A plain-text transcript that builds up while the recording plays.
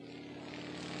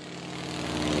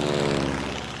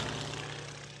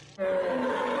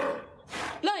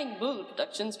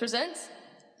Productions presents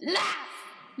Laugh!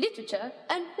 Literature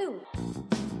and Film.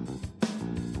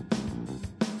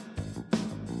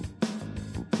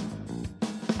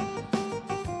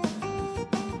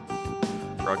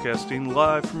 Broadcasting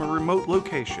live from a remote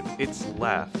location, it's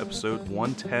Laugh, episode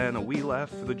 110, a wee laugh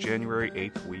for the January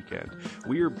 8th weekend.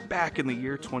 We are back in the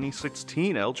year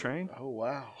 2016, L-Train. Oh,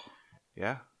 wow.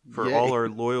 Yeah. For Yay. all our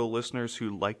loyal listeners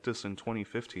who liked us in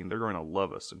 2015, they're going to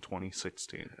love us in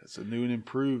 2016. It's a new and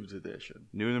improved edition.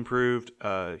 New and improved,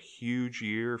 a huge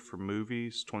year for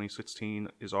movies. 2016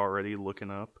 is already looking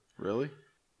up. Really?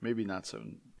 Maybe not so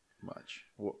much.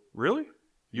 Really?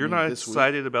 You're mean not this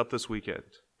excited about this weekend?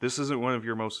 This isn't one of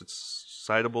your most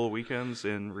excitable weekends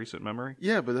in recent memory?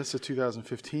 Yeah, but that's a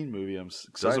 2015 movie I'm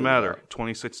excited Doesn't matter. about.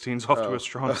 2016's off to a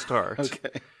strong start.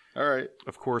 Okay. All right.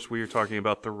 Of course, we are talking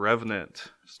about The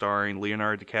Revenant, starring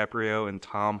Leonardo DiCaprio and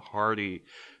Tom Hardy.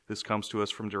 This comes to us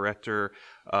from director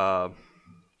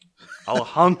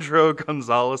Alejandro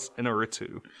Gonzalez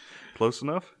Inarritu. Close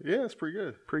enough? Yeah, it's pretty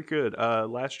good. Pretty good.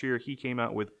 Last year, he came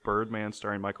out with Birdman,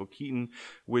 starring Michael Keaton,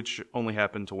 which only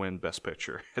happened to win Best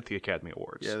Picture at the Academy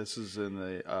Awards. Yeah, this is in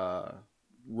the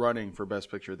running for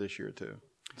Best Picture this year, too.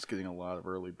 It's getting a lot of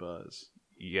early buzz.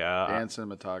 Yeah. And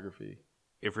cinematography.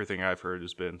 Everything I've heard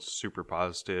has been super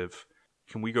positive.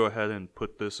 Can we go ahead and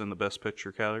put this in the Best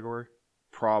Picture category?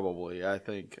 Probably. I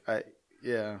think. I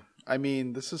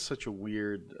mean, this is such a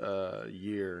weird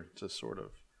year to sort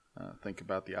of think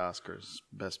about the Oscars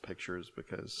Best Pictures,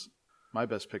 because my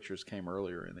Best Pictures came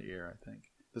earlier in the year, I think.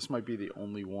 This might be the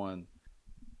only one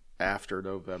after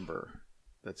November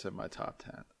that's in my top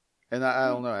 10. And I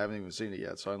don't know. I haven't even seen it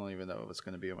yet, so I don't even know if it's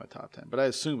going to be in my top 10. But I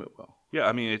assume it will. Yeah,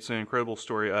 I mean, it's an incredible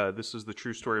story. This is the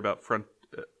true story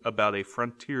about a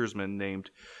frontiersman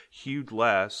named Hugh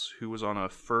Glass, who was on a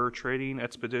fur trading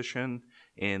expedition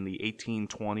in the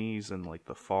 1820s in like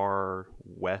the far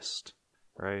west,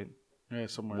 right? Yeah,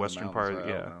 somewhere Western in the mountains, part,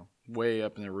 I don't know. Way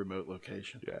up in a remote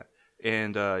location. Yeah.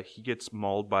 And he gets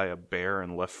mauled by a bear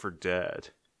and left for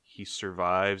dead. He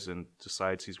survives and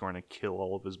decides he's going to kill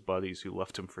all of his buddies who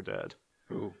left him for dead.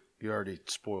 Ooh, you already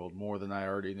spoiled more than I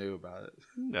already knew about it.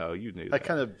 No, you knew that. I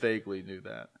kind of vaguely knew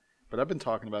that. But I've been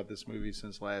talking about this movie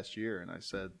since last year, and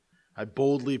I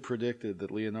boldly predicted that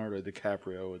Leonardo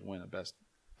DiCaprio would win a Best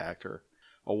Actor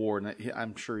award. And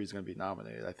I'm sure he's going to be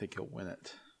nominated. I think he'll win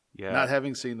it. Yeah. Not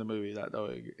having seen the movie, not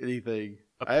knowing anything.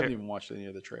 I haven't even watched any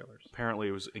of the trailers. Apparently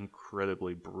it was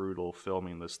incredibly brutal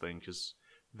filming this thing because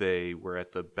they were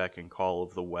at the beck and call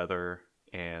of the weather,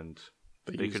 and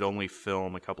they could only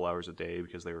film a couple hours a day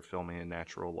because they were filming in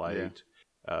natural light.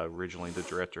 Yeah. Originally, the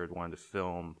director had wanted to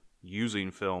film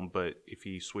using film, but if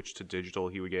he switched to digital,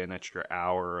 he would get an extra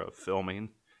hour of filming.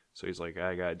 So he's like,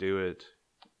 I gotta do it.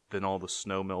 Then all the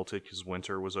snow melted because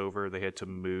winter was over. They had to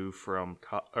move from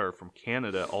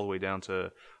Canada all the way down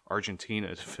to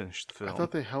Argentina to finish the film. I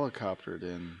thought they helicoptered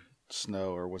in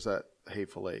snow, or was that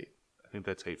Hateful Eight? I think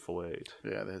that's Hateful Eight.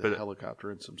 Yeah, they had a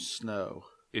helicopter in some snow.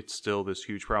 It's still this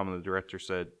huge problem. The director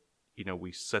said,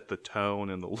 we set the tone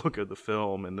and the look of the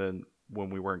film, and then when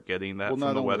we weren't getting that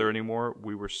from the weather anymore,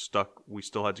 we were stuck. We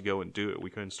still had to go and do it. We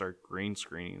couldn't start green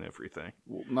screening everything.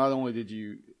 Well, not only did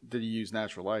he use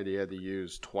natural light, he had to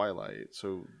use twilight.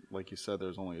 So, like you said,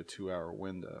 there's only a 2-hour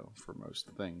window for most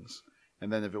things.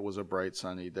 And then if it was a bright,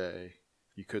 sunny day,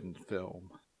 you couldn't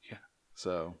film. Yeah.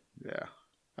 So, yeah.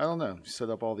 I don't know. You set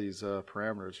up all these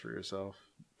parameters for yourself,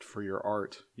 for your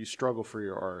art. You struggle for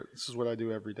your art. This is what I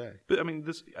do every day. But, I mean,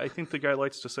 I think the guy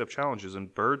likes to set up challenges. In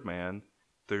Birdman,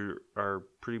 there are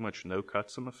pretty much no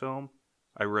cuts in the film.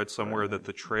 I read somewhere that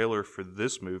the trailer for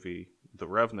this movie, The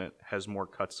Revenant, has more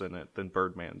cuts in it than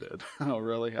Birdman did. Oh,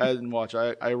 really? I didn't watch.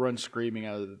 I run screaming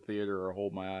out of the theater or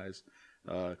hold my eyes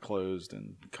closed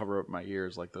and cover up my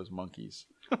ears like those monkeys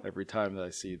every time that I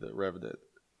see The Revenant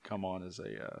come on as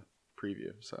a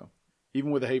preview. So even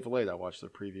with The Hateful Eight, I watched the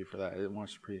preview for that. I didn't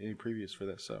watch any previews for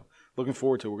this. So looking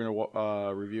forward to it. We're going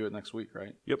to review it next week,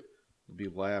 right? Yep. It'll be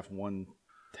Laugh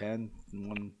 110,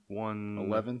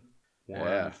 111,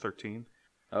 113.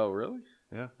 Oh, really?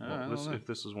 Yeah. If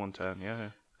this is 110, yeah.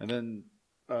 And then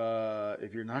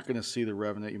if you're not going to see The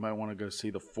Revenant, you might want to go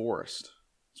see The Forest.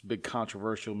 It's a big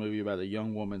controversial movie about a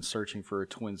young woman searching for her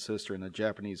twin sister in a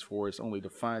Japanese forest, only to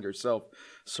find herself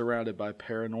surrounded by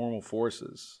paranormal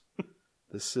forces.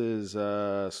 This is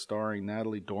starring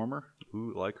Natalie Dormer.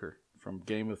 Ooh, like her. From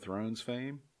Game of Thrones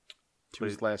fame. She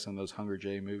was last in those Hunger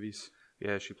Games movies.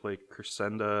 Yeah, she played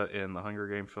Crescenda in the Hunger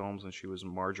Games films, and she was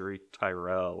Marjorie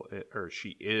Tyrell, or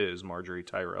she is Marjorie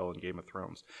Tyrell in Game of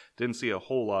Thrones. Didn't see a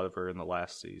whole lot of her in the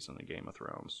last season of Game of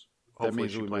Thrones. Hopefully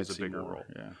she plays a bigger role.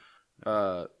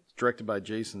 Yeah. Directed by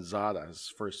Jason Zada,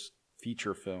 his first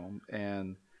feature film,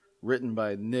 and written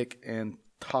by Nick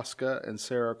Antosca and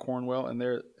Sarah Cornwell, and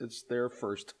it's their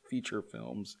first feature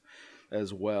films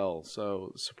as well.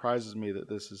 So it surprises me that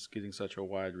this is getting such a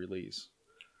wide release.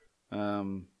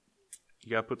 You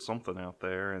gotta put something out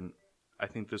there, and I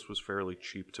think this was fairly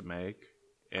cheap to make.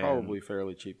 And Probably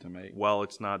fairly cheap to make. while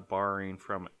it's not borrowing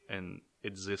from an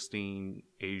existing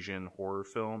Asian horror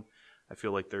film, I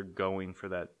feel like they're going for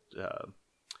that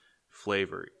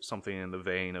flavor, something in the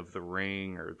vein of The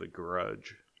Ring or The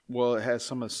Grudge. Well, it has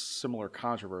some similar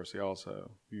controversy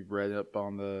also. You've read up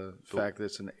on the fact that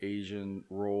it's an Asian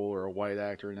role or a white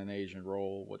actor in an Asian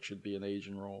role. What should be an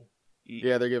Asian role?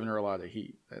 Yeah, they're giving her a lot of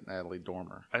heat, that Natalie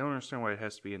Dormer. I don't understand why it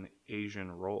has to be an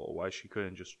Asian role. Why she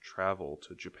couldn't just travel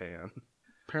to Japan.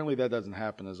 Apparently that doesn't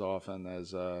happen as often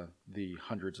as the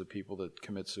hundreds of people that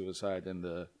commit suicide in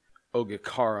the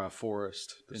Ogakara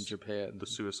forest in Japan. The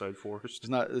suicide forest.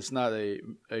 It's not a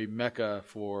mecca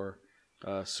for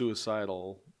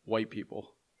suicidal white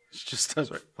people. It's just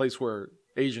a place where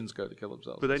Asians go to kill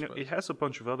themselves. But I know it has a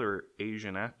bunch of other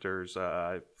Asian actors.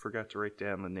 I forgot to write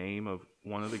down the name of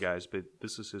one of the guys, but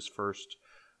this is his first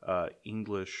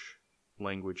English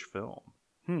language film.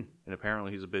 And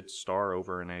apparently he's a big star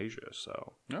over in Asia.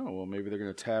 So well, maybe they're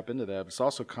going to tap into that. But it's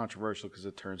also controversial because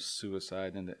it turns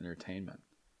suicide into entertainment.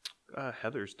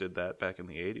 Heathers did that back in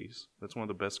the 80s. That's one of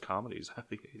the best comedies of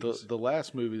the 80s. The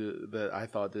last movie that I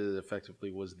thought did it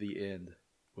effectively was The End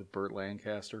with Burt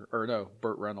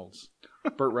Reynolds.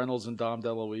 Burt Reynolds and Dom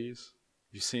DeLuise.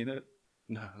 You seen it?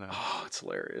 No. Oh, it's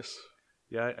hilarious.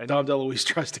 Yeah, I Dom DeLuise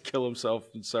tries to kill himself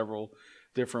in several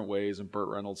different ways, and Burt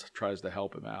Reynolds tries to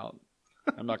help him out.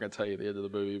 I'm not going to tell you the end of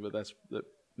the movie, but that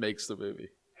makes the movie.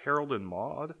 Harold and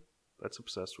Maude, that's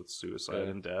obsessed with suicide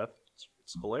and death.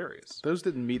 It's hilarious. Those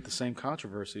didn't meet the same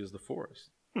controversy as The Forest.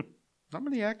 Not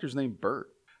many actors named Burt.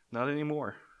 Not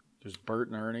anymore. There's Bert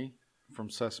and Ernie from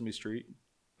Sesame Street.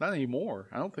 Not anymore.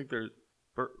 I don't think there's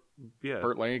Burt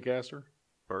Lancaster.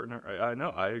 Burt and I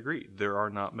know. I agree. There are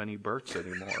not many Burts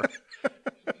anymore.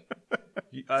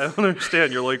 I don't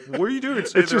understand. You're like, what are you doing?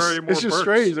 Say there are any more It's just Burts?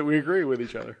 strange that we agree with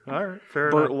each other. All right, fair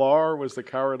Burt enough. Lahr was the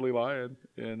Cowardly Lion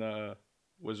in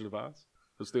Wizard of Oz.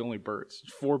 It's the only Burts.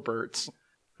 4 Burts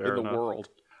Fair in the enough. world.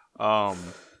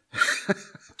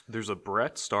 There's a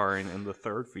Brett starring in the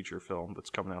third feature film that's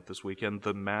coming out this weekend,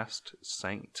 The Masked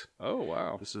Saint. Oh,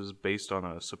 wow. This is based on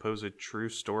a supposed true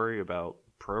story about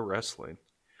pro wrestling.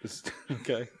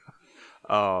 Okay.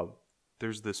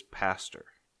 There's this pastor.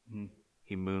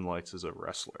 He moonlights as a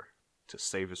wrestler to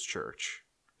save his church.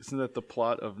 Isn't that the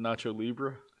plot of Nacho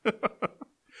Libre?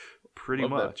 Pretty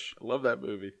much. I love that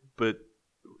movie. But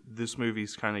this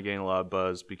movie's kind of getting a lot of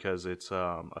buzz because it's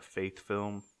a faith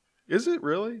film. Is it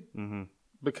really? Mm-hmm.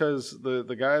 Because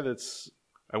the guy that's...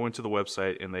 I went to the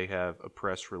website and they have a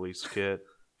press release kit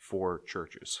for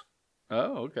churches.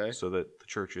 Oh, okay. So that the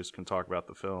churches can talk about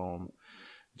the film,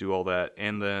 do all that.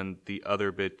 And then the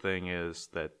other big thing is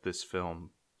that this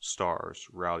film stars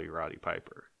Rowdy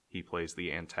Piper. He plays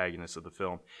the antagonist of the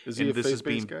film. Is he a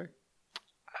faith-based guy?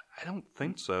 I don't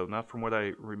think so. Not from what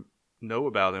I know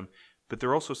about him. But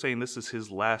they're also saying this is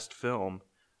his last film.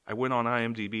 I went on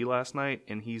IMDb last night,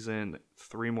 and he's in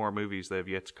 3 more movies that have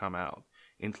yet to come out,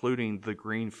 including The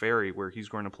Green Fairy, where he's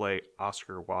going to play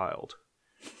Oscar Wilde.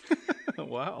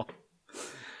 Wow.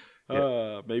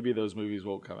 Yeah. Maybe those movies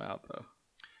won't come out, though.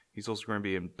 He's also going to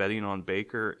be in Betting on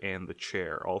Baker and The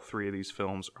Chair. All 3 of these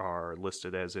films are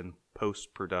listed as in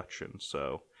post-production,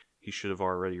 so he should have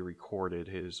already recorded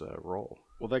his role.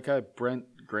 Well, that guy, Brent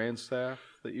Grandstaff,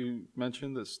 that you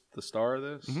mentioned, that's the star of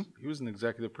this, he was an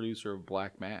executive producer of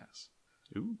Black Mass.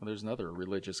 Ooh. Well, there's another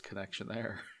religious connection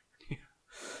there.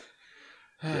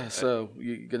 So,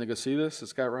 you going to go see this?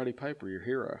 It's got Roddy Piper, your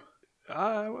hero.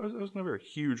 I was never a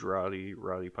huge Roddy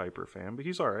Piper fan, but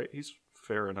he's all right. He's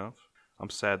fair enough. I'm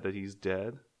sad that he's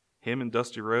dead. Him and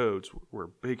Dusty Rhodes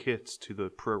were big hits to the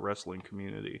pro wrestling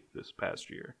community this past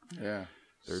year. Yeah.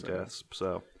 Their deaths.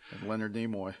 So, and Leonard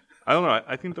Nimoy. I don't know.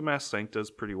 I think The Masked Saint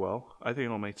does pretty well. I think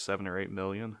it'll make 7 or 8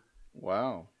 million.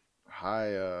 Wow.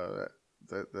 High.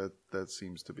 That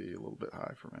seems to be a little bit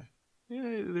high for me. Yeah,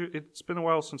 it's been a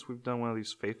while since we've done one of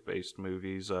these faith-based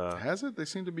movies. Has it? They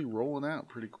seem to be rolling out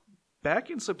pretty quick.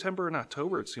 Back in September and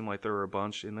October, it seemed like there were a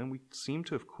bunch, and then we seem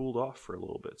to have cooled off for a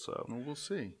little bit. So well, we'll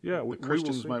see. Yeah, the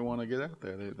Christians might want to get out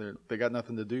there. They got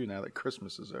nothing to do now that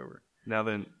Christmas is over. Now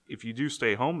then, if you do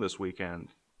stay home this weekend,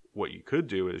 what you could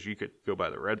do is you could go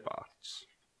by the Red Box,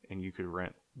 and you could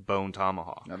rent Bone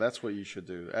Tomahawk. Now that's what you should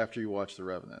do after you watch The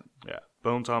Revenant. Yeah,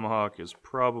 Bone Tomahawk is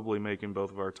probably making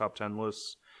both of our top 10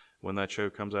 lists when that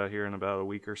show comes out here in about a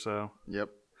week or so. Yep.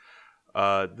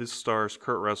 This stars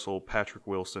Kurt Russell, Patrick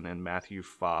Wilson, and Matthew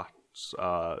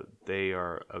They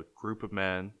are a group of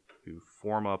men who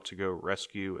form up to go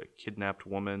rescue a kidnapped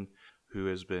woman who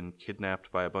has been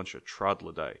kidnapped by a bunch of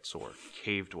troglodytes, or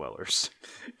cave dwellers.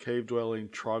 Cave-dwelling,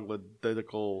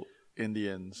 troglodytical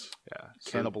Indians. Yeah.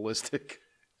 Cannibalistic.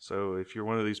 So if you're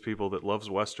one of these people that loves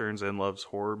Westerns and loves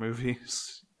horror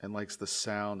movies... And likes the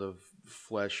sound of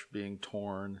flesh being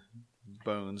torn,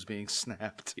 bones being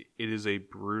snapped. It is a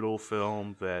brutal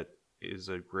film that is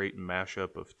a great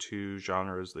mashup of two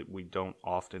genres that we don't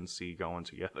often see going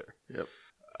together. Yep.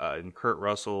 And Kurt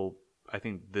Russell, I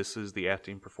think this is the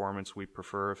acting performance we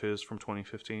prefer of his from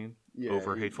 2015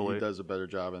 over Hateful Eight. He does a better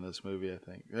job in this movie, I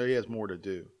think. He has more to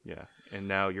do. Yeah. And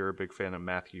now you're a big fan of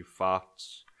Matthew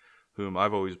Fox, whom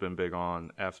I've always been big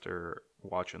on after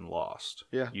watching Lost.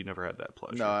 Yeah. You never had that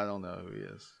pleasure. No, I don't know who he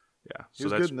is. Yeah. He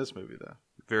was good in this movie, though.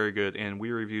 Very good. And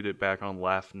we reviewed it back on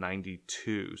Laugh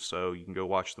 92, so you can go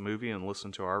watch the movie and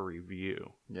listen to our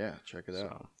review. Yeah, check it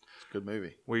out. It's a good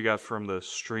movie. What you got from the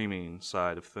streaming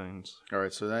side of things? All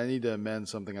right, so I need to amend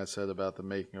something I said about The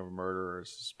Making of a Murderer.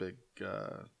 It's this big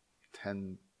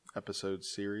 10-episode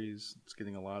series. It's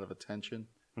getting a lot of attention.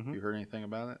 Mm-hmm. You heard anything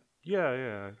about it? Yeah.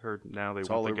 I heard now they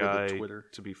want the guy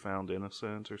to be found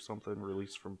innocent or something,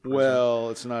 released from prison.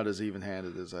 Well, it's not as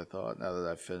even-handed as I thought now that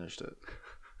I've finished it.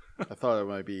 I thought it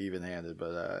might be even-handed,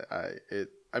 but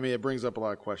it brings up a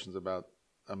lot of questions about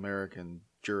American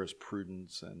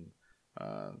jurisprudence and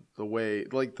the way,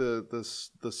 like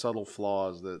the subtle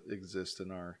flaws that exist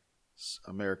in our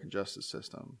American justice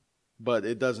system. But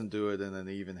it doesn't do it in an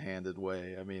even-handed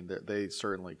way. I mean, they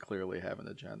certainly clearly have an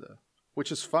agenda,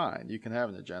 which is fine. You can have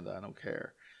an agenda. I don't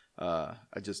care. I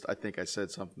think I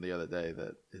said something the other day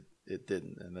that it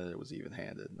didn't, and that it was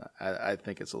even-handed. I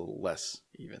think it's a little less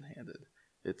even-handed.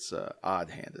 It's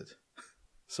odd-handed.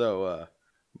 So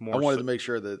I wanted to make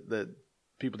sure that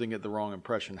people didn't get the wrong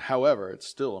impression. However, it's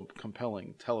still a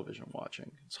compelling television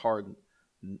watching. It's hard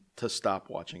to stop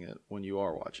watching it when you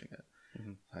are watching it.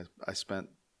 Mm-hmm. I spent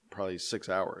probably 6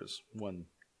 hours one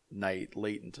night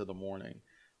late into the morning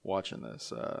watching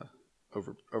this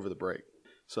over the break.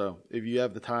 So if you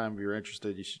have the time, if you're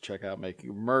interested, you should check out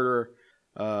Making a Murderer.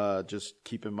 Just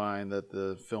keep in mind that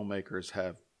the filmmakers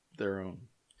have their own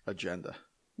agenda.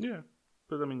 Yeah.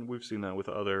 But, I mean, we've seen that with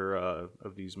other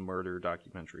of these murder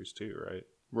documentaries, too, right?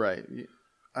 Right.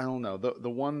 I don't know. The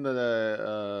one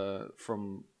that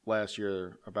from last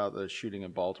year about the shooting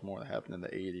in Baltimore that happened in the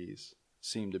 80s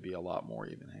seemed to be a lot more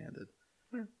even-handed.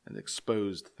 Yeah. And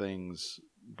exposed things,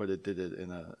 but it did it in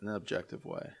an objective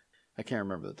way. I can't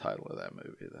remember the title of that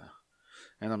movie, though.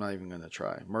 And I'm not even going to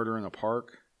try. Murder in a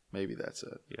Park? Maybe that's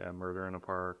it. Yeah, Murder in a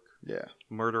Park. Yeah.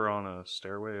 Murder on a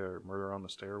Stairway or Murder on the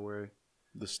Stairway?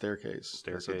 The Staircase.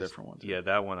 That's a different one, too. Yeah,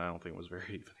 that one I don't think was very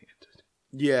even-handed.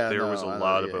 Yeah, there was a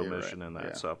lot of omission in that.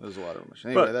 Yeah, so there's a lot of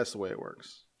omission. Anyway, that's the way it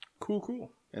works.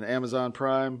 Cool. And Amazon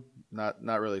Prime, not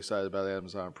really excited about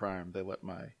Amazon Prime. They let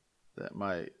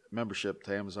my membership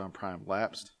to Amazon Prime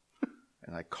lapsed,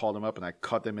 and I called them up and I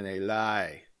caught them in a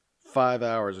lie. 5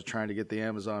 hours of trying to get the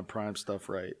Amazon Prime stuff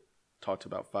right. Talked to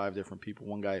about 5 different people.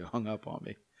 One guy hung up on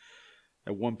me.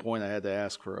 At one point, I had to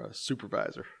ask for a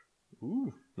supervisor.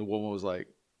 Ooh. The woman was like,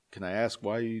 "Can I ask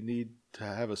why you need to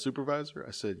have a supervisor?"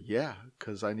 I said, "Yeah,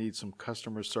 because I need some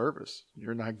customer service.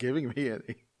 You're not giving me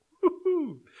any."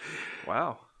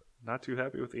 Wow. Not too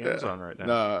happy with the Amazon right now.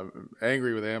 No, I'm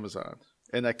angry with Amazon.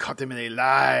 And I caught them in a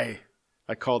lie.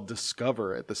 I called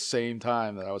Discover at the same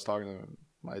time that I was talking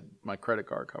to my credit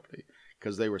card company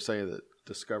because they were saying that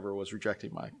Discover was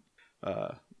rejecting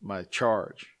my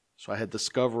charge. So I had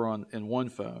Discover in one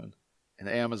phone and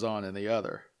Amazon in the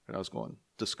other. And I was going,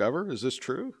 "Discover? Is this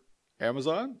true?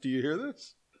 Amazon? Do you hear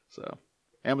this?" So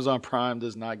Amazon Prime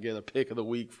does not get a pick of the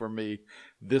week for me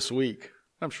this week.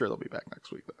 I'm sure they'll be back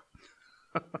next week,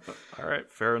 though. All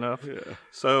right, fair enough. Yeah.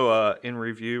 So in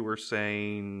review, we're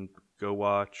saying go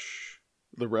watch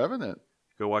The Revenant.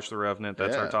 Go watch The Revenant.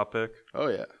 That's our top pick. Oh,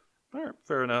 yeah. All right,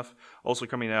 fair enough. Also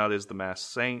coming out is The Masked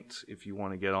Saint, if you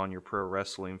want to get on your pro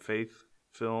wrestling faith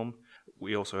film.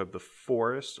 We also have The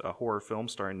Forest, a horror film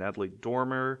starring Natalie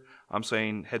Dormer. I'm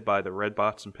saying head by the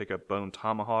Redbox and pick up Bone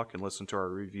Tomahawk and listen to our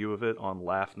review of it on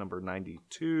Laugh number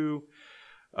 92.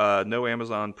 No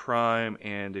Amazon Prime,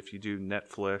 and if you do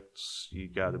Netflix, you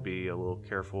got to be a little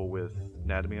careful with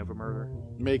Anatomy of a Murder.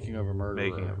 Making of a Murderer.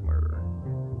 Making of a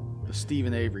Murderer. The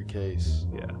Stephen Avery case.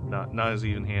 Yeah, not as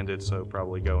even-handed, so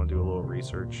probably go and do a little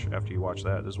research after you watch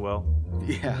that as well.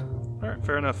 Yeah. All right,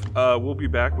 fair enough. We'll be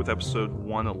back with episode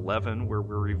 111, where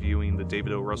we're reviewing the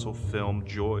David O. Russell film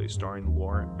Joy, starring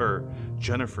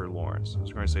Jennifer Lawrence. I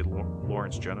was going to say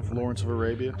Lawrence Jennifer. Lawrence of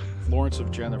Arabia. Lawrence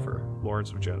of Jennifer.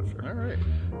 Lawrence of Jennifer. All right.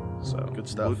 So good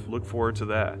stuff. Look forward to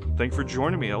that. Thank you for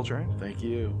joining me, Eldraine. Thank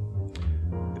you.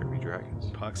 There be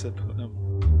dragons. Pax et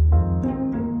Potem.